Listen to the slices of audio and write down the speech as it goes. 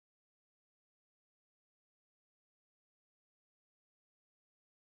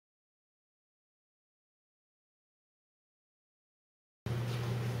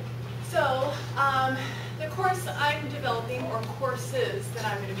The course I'm developing, or courses that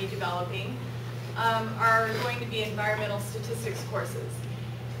I'm going to be developing, are going to be environmental statistics courses.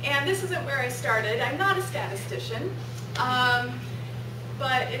 And this isn't where I started. I'm not a statistician,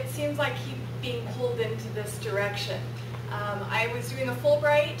 but it seems like I keep being pulled into this direction. I was doing a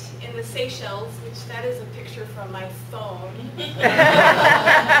Fulbright in the Seychelles, which that is a picture from my phone, the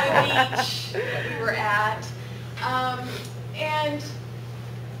beach that we were at. And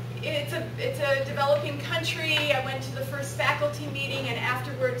it's a developing country. I went to the first faculty meeting, and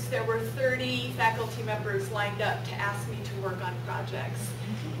afterwards there were 30 faculty members lined up to ask me to work on projects.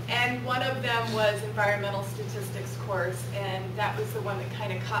 And one of them was environmental statistics course, and that was the one that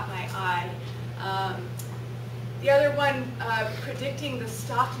kind of caught my eye. The other one, predicting the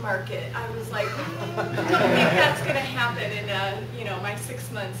stock market, I was like, I don't think that's going to happen in my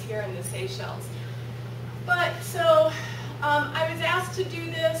 6 months here in the Seychelles. But so I was asked to do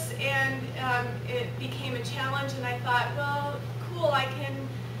this, and it became a challenge, and I thought, well, cool, I can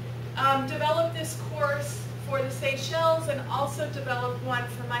develop this course for the Seychelles and also develop one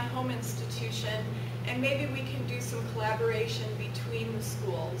for my home institution, and maybe we can do some collaboration between the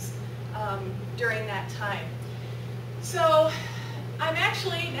schools during that time. So I'm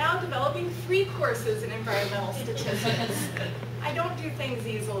actually now developing 3 courses in environmental statistics. I don't do things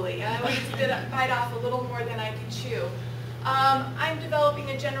easily. I always bite off a little more than I can chew. I'm developing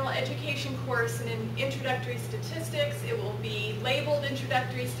a general education course in introductory statistics. It will be labeled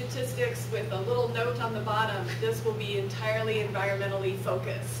introductory statistics with a little note on the bottom. This will be entirely environmentally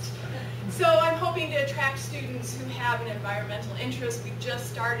focused. So I'm hoping to attract students who have an environmental interest. We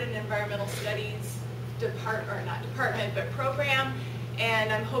just started an environmental studies program,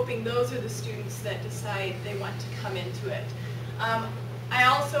 and I'm hoping those are the students that decide they want to come into it. I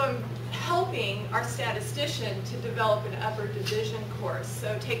also am helping our statistician to develop an upper division course.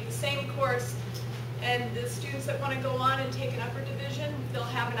 So take the same course, and the students that want to go on and take an upper division, they'll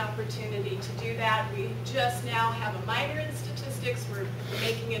have an opportunity to do that. We just now have a minor in statistics. We're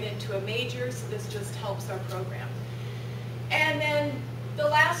making it into a major, so this just helps our program. And then the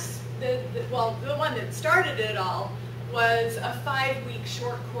last, the one that started it all was a 5-week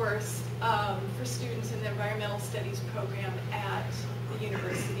short course for students in the environmental studies program at the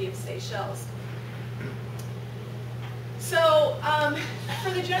University of Seychelles. So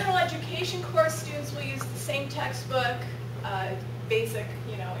for the general education course, students will use the same textbook, basic,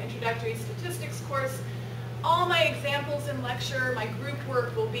 introductory statistics course. All my examples in lecture, my group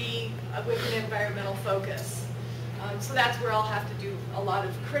work will be with an environmental focus. So that's where I'll have to do a lot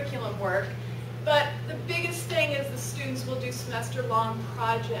of curriculum work. But the biggest thing is the students will do semester-long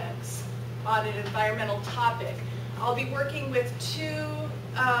projects on an environmental topic. I'll be working with 2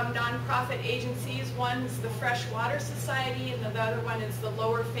 nonprofit agencies. One's the Freshwater Society, and the other one is the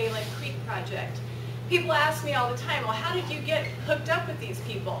Lower Phelan Creek Project. People ask me all the time, well, how did you get hooked up with these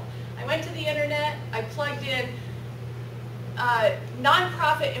people? I went to the internet, I plugged in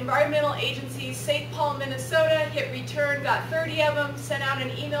nonprofit environmental agencies, St. Paul, Minnesota, hit return, got 30 of them, sent out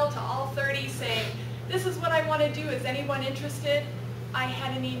an email to all 30 saying, this is what I want to do, is anyone interested? I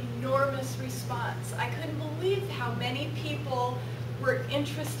had an enormous response. I couldn't believe how many people were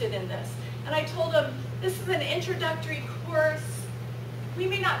interested in this. And I told them, this is an introductory course. We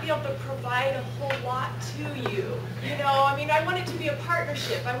may not be able to provide a whole lot to you. I want it to be a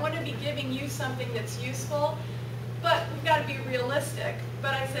partnership. I want to be giving you something that's useful. But we've got to be realistic.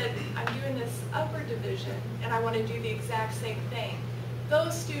 But I said, I'm doing this upper division, and I want to do the exact same thing.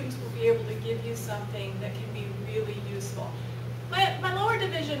 Those students will be able to give you something that can be really useful. My lower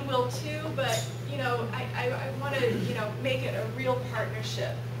division will too, but I want to make it a real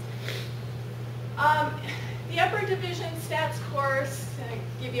partnership. The upper division stats course, I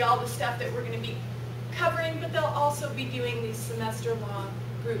give you all the stuff that we're going to be covering, but they'll also be doing these semester-long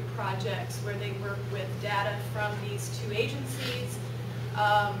group projects where they work with data from these 2 agencies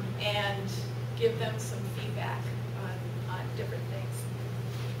and give them some feedback on different things.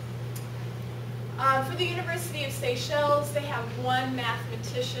 For the University of Seychelles, they have 1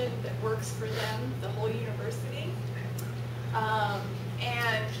 mathematician that works for them, the whole university.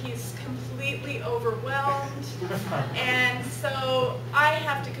 And he's completely overwhelmed. And so I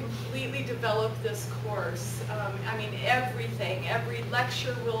have to completely develop this course. Everything, every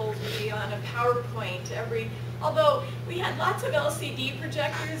lecture will be on a PowerPoint, although we had lots of LCD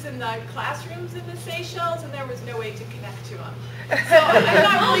projectors in the classrooms in the Seychelles, and there was no way to connect to them. So I'm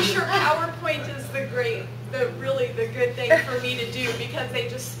not really sure PowerPoint is really the good thing for me to do, because they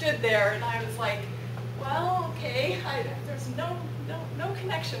just stood there, and I was like, well, okay, there's no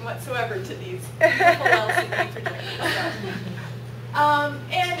connection whatsoever to these beautiful LCD projectors.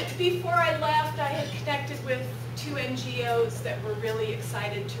 And before I left, I had connected with 2 NGOs that were really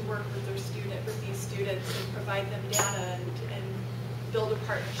excited to work with these students and provide them data and build a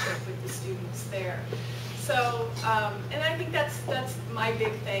partnership with the students there. So, and I think that's my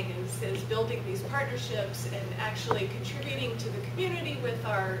big thing is building these partnerships and actually contributing to the community with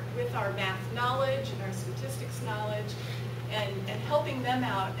our math knowledge and our statistics knowledge, and helping them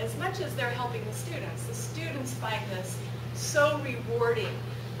out as much as they're helping the students. The students find this so rewarding.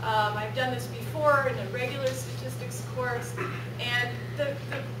 I've done this before in a regular statistics course, and the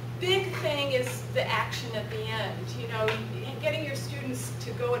big thing is the action at the end. You know, getting your students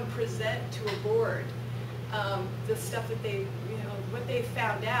to go and present to a board the stuff that they, what they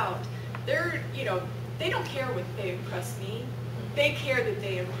found out. They don't care what they impress me. They care that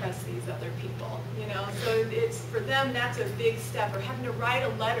they impress these other people. So it's for them, that's a big step. Or having to write a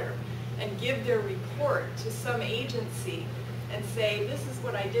letter and give their report to some agency and say, this is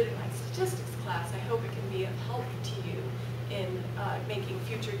what I did in my statistics class. I hope it can be of help to you in making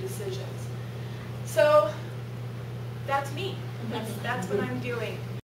future decisions. So that's me. That's what I'm doing.